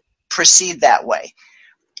to proceed that way.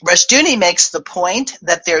 Rushdoony makes the point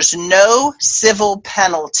that there's no civil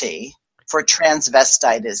penalty for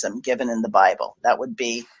transvestitism given in the Bible. That would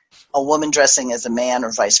be a woman dressing as a man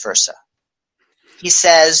or vice versa. He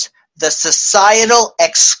says the societal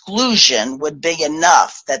exclusion would be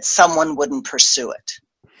enough that someone wouldn't pursue it.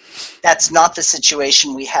 That's not the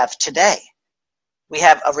situation we have today. We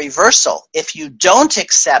have a reversal. If you don't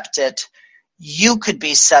accept it, you could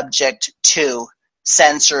be subject to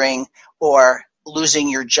censoring or losing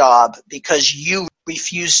your job because you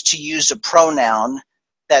refuse to use a pronoun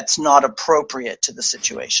that's not appropriate to the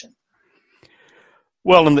situation.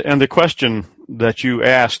 Well, and the question that you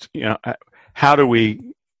asked, how do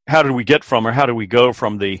we get from, or how do we go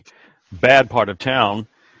from the bad part of town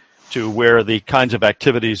to where the kinds of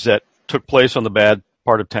activities that took place on the bad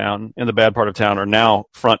part of town, in the bad part of town, are now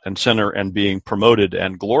front and center and being promoted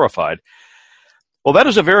and glorified? Well, that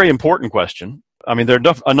is a very important question. I mean, there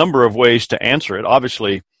are a number of ways to answer it.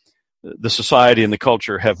 Obviously, the society and the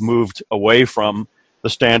culture have moved away from the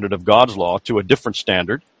standard of God's law to a different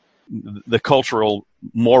standard. The cultural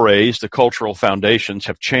mores, the cultural foundations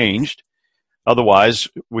have changed. Otherwise,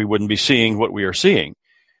 we wouldn't be seeing what we are seeing.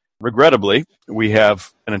 Regrettably, we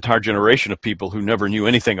have an entire generation of people who never knew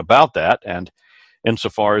anything about that, and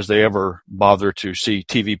insofar as they ever bother to see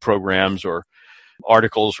TV programs or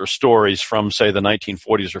articles or stories from, say, the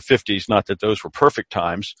 1940s or 50s, not that those were perfect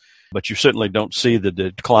times, but you certainly don't see the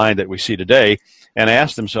decline that we see today, and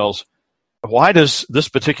ask themselves, why does this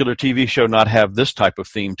particular TV show not have this type of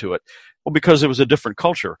theme to it? Well, because it was a different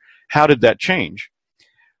culture. How did that change?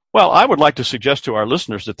 Well, I would like to suggest to our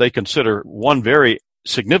listeners that they consider one very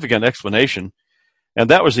significant explanation, and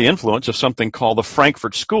that was the influence of something called the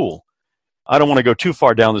Frankfurt School. I don't want to go too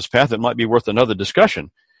far down this path. It might be worth another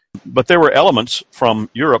discussion. But there were elements from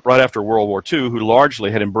Europe right after World War II who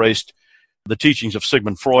largely had embraced the teachings of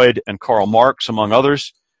Sigmund Freud and Karl Marx, among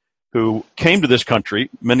others, who came to this country,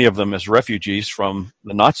 many of them as refugees from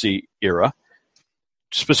the Nazi era,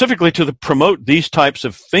 specifically to promote these types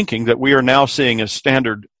of thinking that we are now seeing as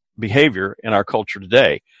standard behavior in our culture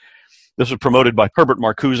today. This was promoted by Herbert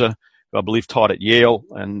Marcuse, who I believe taught at Yale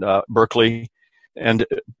and Berkeley. And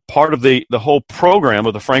part of the whole program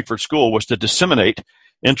of the Frankfurt School was to disseminate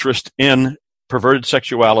interest in perverted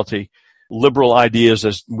sexuality, liberal ideas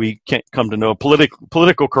as we can't come to know,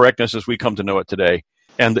 political correctness as we come to know it today.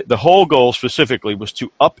 And the whole goal specifically was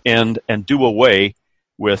to upend and do away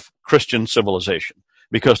with Christian civilization.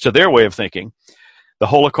 Because to their way of thinking, the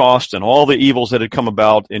Holocaust and all the evils that had come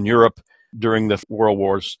about in Europe during the World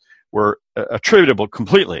Wars were attributable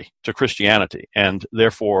completely to Christianity. And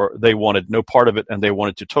therefore, they wanted no part of it, and they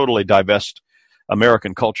wanted to totally divest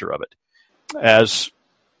American culture of it. As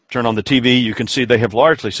turn on the TV, you can see they have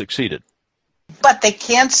largely succeeded. But they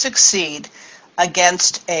can't succeed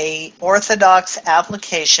against an orthodox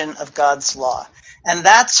application of God's law. And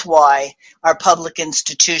that's why our public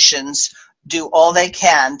institutions do all they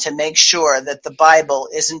can to make sure that the Bible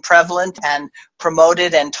isn't prevalent and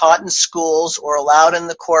promoted and taught in schools or allowed in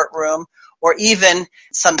the courtroom, or even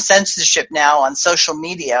some censorship now on social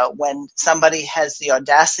media when somebody has the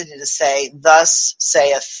audacity to say, "Thus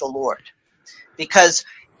saith the Lord." Because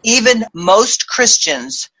even most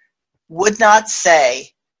Christians would not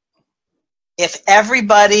say, if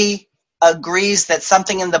everybody agrees that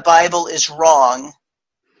something in the Bible is wrong,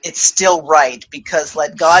 it's still right, because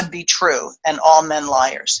let God be true and all men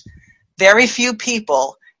liars. Very few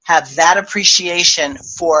people have that appreciation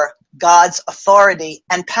for God's authority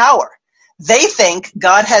and power. They think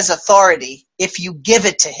God has authority if you give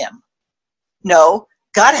it to him. No,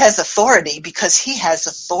 God has authority because he has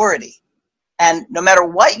authority. And no matter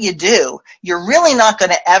what you do, you're really not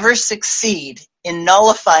going to ever succeed in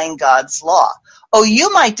nullifying God's law. Oh,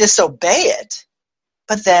 you might disobey it,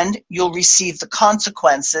 but then you'll receive the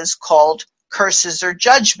consequences called curses or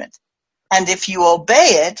judgment. And if you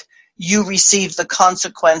obey it, you receive the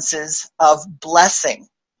consequences of blessing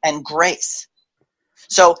and grace.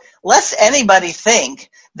 So lest anybody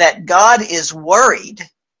think that God is worried,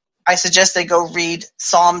 I suggest they go read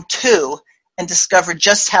Psalm 2 and discover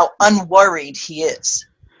just how unworried he is.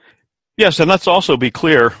 Yes, and let's also be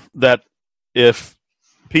clear that if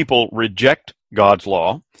people reject God's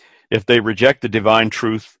law, if they reject the divine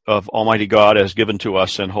truth of Almighty God as given to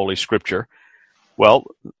us in Holy Scripture, Well,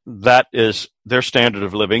 that is their standard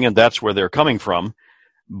of living, and that's where they're coming from.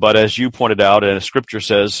 But as you pointed out, and as Scripture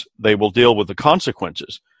says, they will deal with the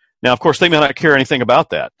consequences. Now, of course, they may not care anything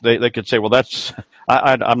about that. They could say, well,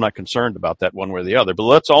 I'm not concerned about that one way or the other. But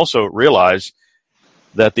let's also realize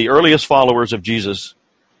that the earliest followers of Jesus,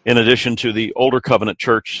 in addition to the older covenant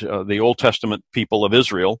church, the Old Testament people of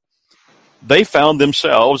Israel, they found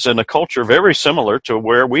themselves in a culture very similar to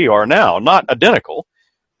where we are now, not identical.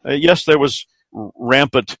 Yes, there was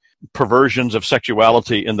rampant perversions of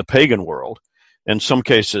sexuality in the pagan world, in some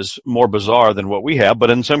cases more bizarre than what we have, but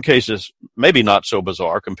in some cases maybe not so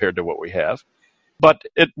bizarre compared to what we have. But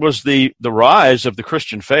it was the rise of the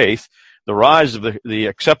Christian faith, the rise of the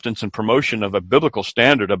acceptance and promotion of a biblical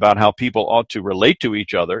standard about how people ought to relate to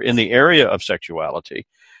each other in the area of sexuality,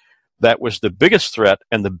 that was the biggest threat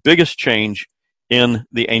and the biggest change in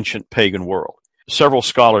the ancient pagan world. Several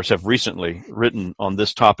scholars have recently written on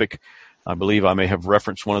this topic. I believe I may have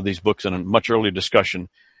referenced one of these books in a much earlier discussion,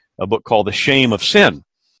 a book called The Shame of Sin.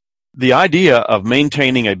 The idea of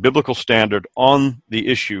maintaining a biblical standard on the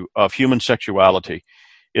issue of human sexuality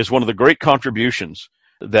is one of the great contributions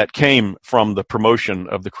that came from the promotion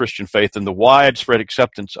of the Christian faith and the widespread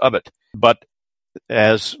acceptance of it. But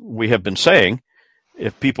as we have been saying,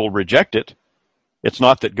 if people reject it, it's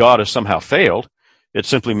not that God has somehow failed. It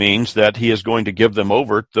simply means that he is going to give them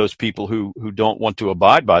over, those people who don't want to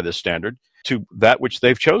abide by this standard, to that which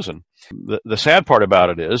they've chosen. The sad part about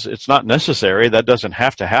it is it's not necessary. That doesn't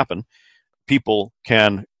have to happen. People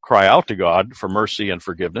can cry out to God for mercy and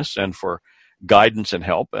forgiveness and for guidance and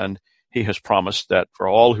help, and he has promised that for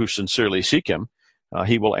all who sincerely seek him,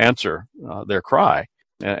 he will answer their cry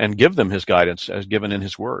and give them his guidance as given in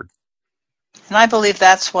his word. And I believe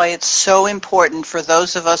that's why it's so important for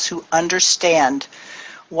those of us who understand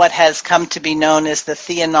what has come to be known as the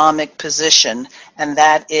theonomic position, and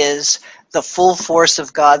that is the full force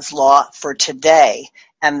of God's law for today,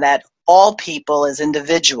 and that all people as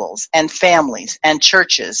individuals and families and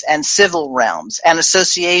churches and civil realms and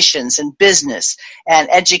associations and business and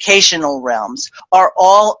educational realms are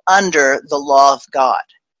all under the law of God.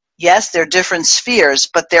 Yes, they're different spheres,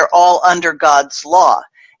 but they're all under God's law.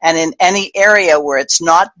 And in any area where it's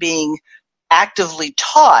not being actively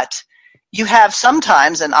taught, you have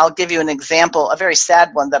sometimes, and I'll give you an example, a very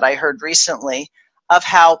sad one that I heard recently, of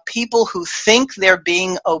how people who think they're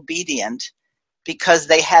being obedient because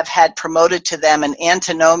they have had promoted to them an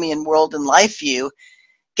antinomian world and life view,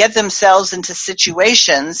 get themselves into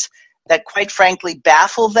situations that quite frankly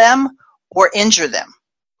baffle them or injure them.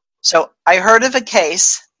 So I heard of a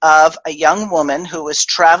case of a young woman who was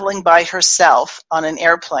traveling by herself on an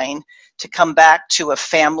airplane to come back to a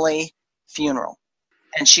family funeral.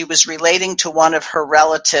 And she was relating to one of her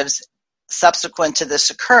relatives subsequent to this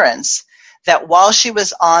occurrence that while she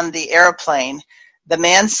was on the airplane, the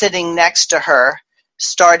man sitting next to her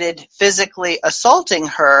started physically assaulting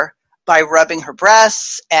her by rubbing her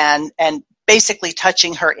breasts and basically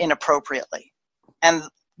touching her inappropriately. And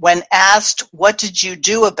when asked, "What did you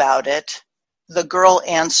do about it?" the girl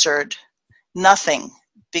answered, "Nothing,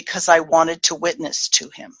 because I wanted to witness to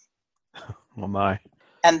him." Oh my.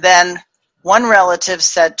 And then one relative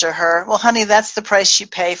said to her, "Well, honey, that's the price you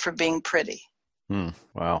pay for being pretty."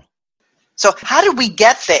 Wow. So how did we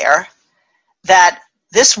get there that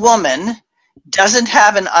this woman doesn't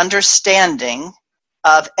have an understanding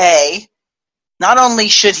of A, not only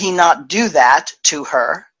should he not do that to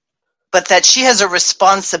her, but that she has a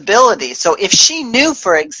responsibility. So if she knew,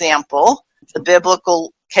 for example, the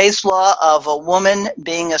biblical case law of a woman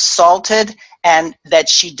being assaulted and that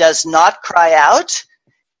she does not cry out,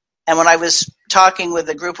 and when I was talking with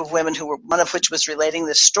a group of women who were, one of which was relating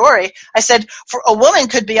this story, I said, for a woman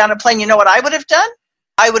could be on a plane, you know what I would have done?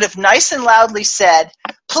 I would have nice and loudly said,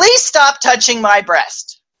 "Please stop touching my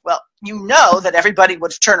breast." Well, you know that everybody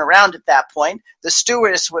would have turned around at that point. The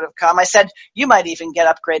stewardess would have come. I said, "You might even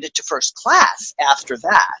get upgraded to first class after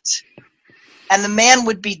that." And the man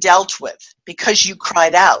would be dealt with because you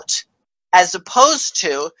cried out. As opposed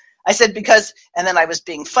to, I said, because, and then I was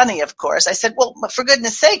being funny, of course. I said, well, for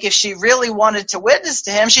goodness sake, if she really wanted to witness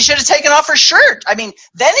to him, she should have taken off her shirt. I mean,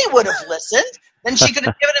 then he would have listened. Then she could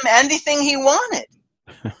have given him anything he wanted.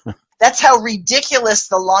 That's how ridiculous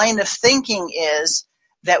the line of thinking is,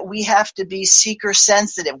 that we have to be seeker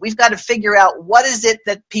sensitive. We've got to figure out what is it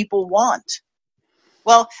that people want.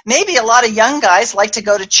 Well, maybe a lot of young guys like to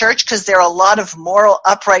go to church because there are a lot of moral,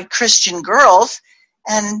 upright Christian girls,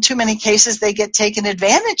 and in too many cases they get taken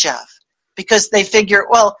advantage of because they figure,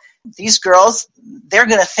 well, these girls, they're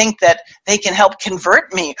going to think that they can help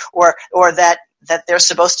convert me or that they're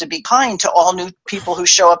supposed to be kind to all new people who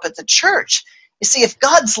show up at the church. You see, if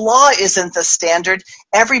God's law isn't the standard,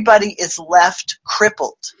 everybody is left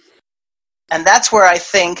crippled. And that's where I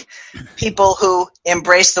think people who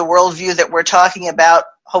embrace the worldview that we're talking about,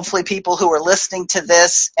 hopefully people who are listening to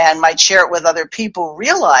this and might share it with other people,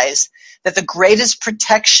 realize that the greatest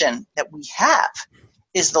protection that we have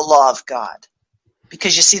is the law of God.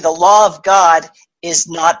 Because you see, the law of God is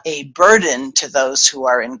not a burden to those who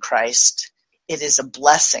are in Christ. It is a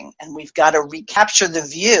blessing. And we've got to recapture the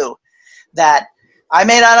view that I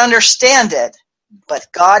may not understand it, but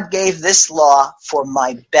God gave this law for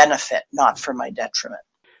my benefit, not for my detriment.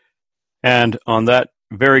 And on that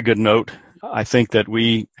very good note, I think that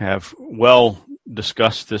we have well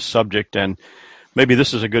discussed this subject, and maybe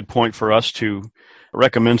this is a good point for us to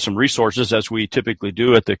recommend some resources, as we typically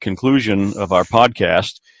do at the conclusion of our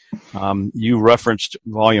podcast. You referenced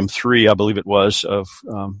Volume 3, I believe it was, of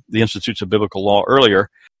the Institutes of Biblical Law earlier,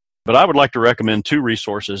 but I would like to recommend two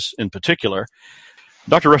resources in particular.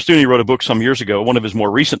 Dr. Rushdoony wrote a book some years ago. One of his more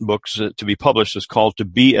recent books to be published is called To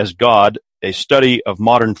Be as God, A Study of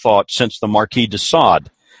Modern Thought Since the Marquis de Sade.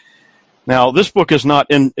 Now, this book is not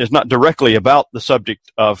directly about the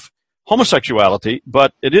subject of homosexuality,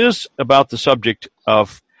 but it is about the subject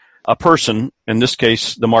of a person, in this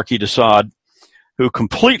case the Marquis de Sade, who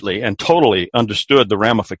completely and totally understood the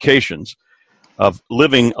ramifications of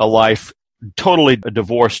living a life totally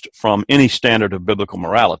divorced from any standard of biblical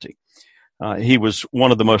morality. He was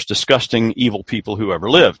one of the most disgusting, evil people who ever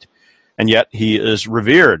lived, and yet he is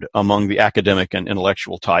revered among the academic and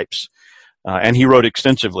intellectual types. And he wrote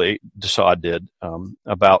extensively, de Sade did,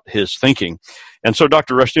 about his thinking. And so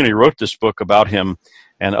Dr. Rushdoony wrote this book about him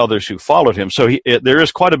and others who followed him. So there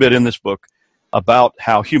is quite a bit in this book about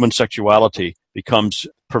how human sexuality becomes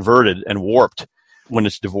perverted and warped when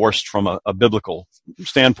it's divorced from a biblical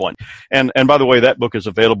standpoint. And by the way, that book is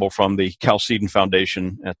available from the Chalcedon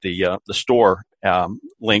Foundation at the store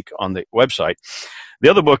link on the website. The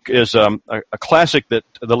other book is a classic that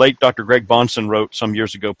the late Dr. Greg Bahnsen wrote some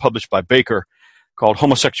years ago, published by Baker, called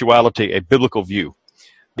Homosexuality, A Biblical View.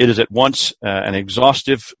 It is at once an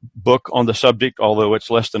exhaustive book on the subject, although it's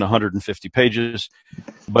less than 150 pages,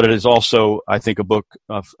 but it is also, I think, a book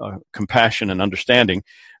of compassion and understanding,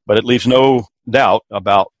 but it leaves no doubt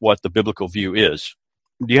about what the biblical view is.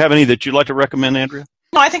 Do you have any that you'd like to recommend, Andrea?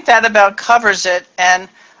 No, I think that about covers it. And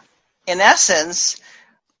in essence,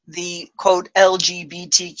 the, quote,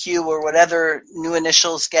 LGBTQ or whatever new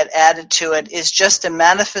initials get added to it is just a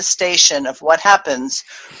manifestation of what happens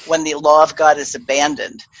when the law of God is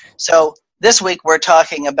abandoned. So this week we're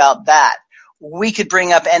talking about that. We could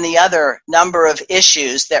bring up any other number of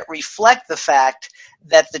issues that reflect the fact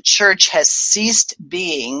that the church has ceased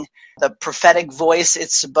being the prophetic voice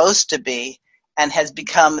it's supposed to be and has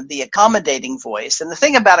become the accommodating voice. And the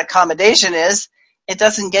thing about accommodation is it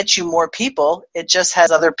doesn't get you more people. It just has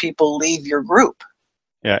other people leave your group.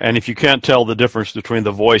 Yeah, and if you can't tell the difference between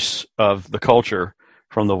the voice of the culture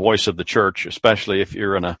from the voice of the church, especially if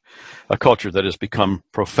you're in a culture that has become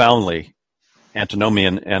profoundly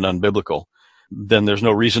antinomian and unbiblical, then there's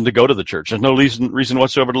no reason to go to the church. There's no reason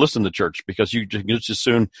whatsoever to listen to church, because you just as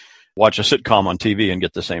soon watch a sitcom on TV and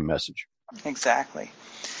get the same message. Exactly.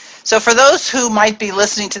 So for those who might be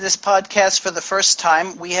listening to this podcast for the first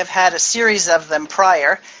time, we have had a series of them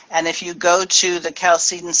prior, and if you go to the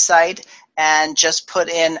Chalcedon site and just put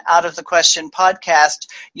in Out of the Question podcast,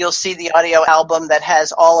 you'll see the audio album that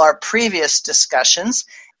has all our previous discussions.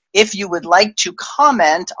 If you would like to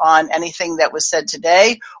comment on anything that was said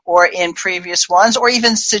today or in previous ones, or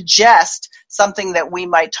even suggest something that we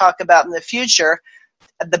might talk about in the future,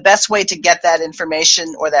 the best way to get that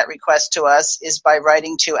information or that request to us is by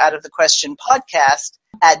writing to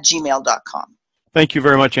outofthequestionpodcast@gmail.com. Thank you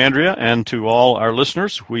very much, Andrea, and to all our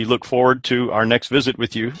listeners. We look forward to our next visit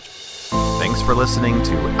with you. Thanks for listening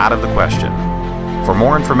to Out of the Question. For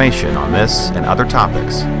more information on this and other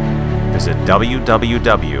topics, visit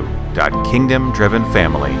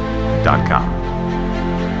www.kingdomdrivenfamily.com.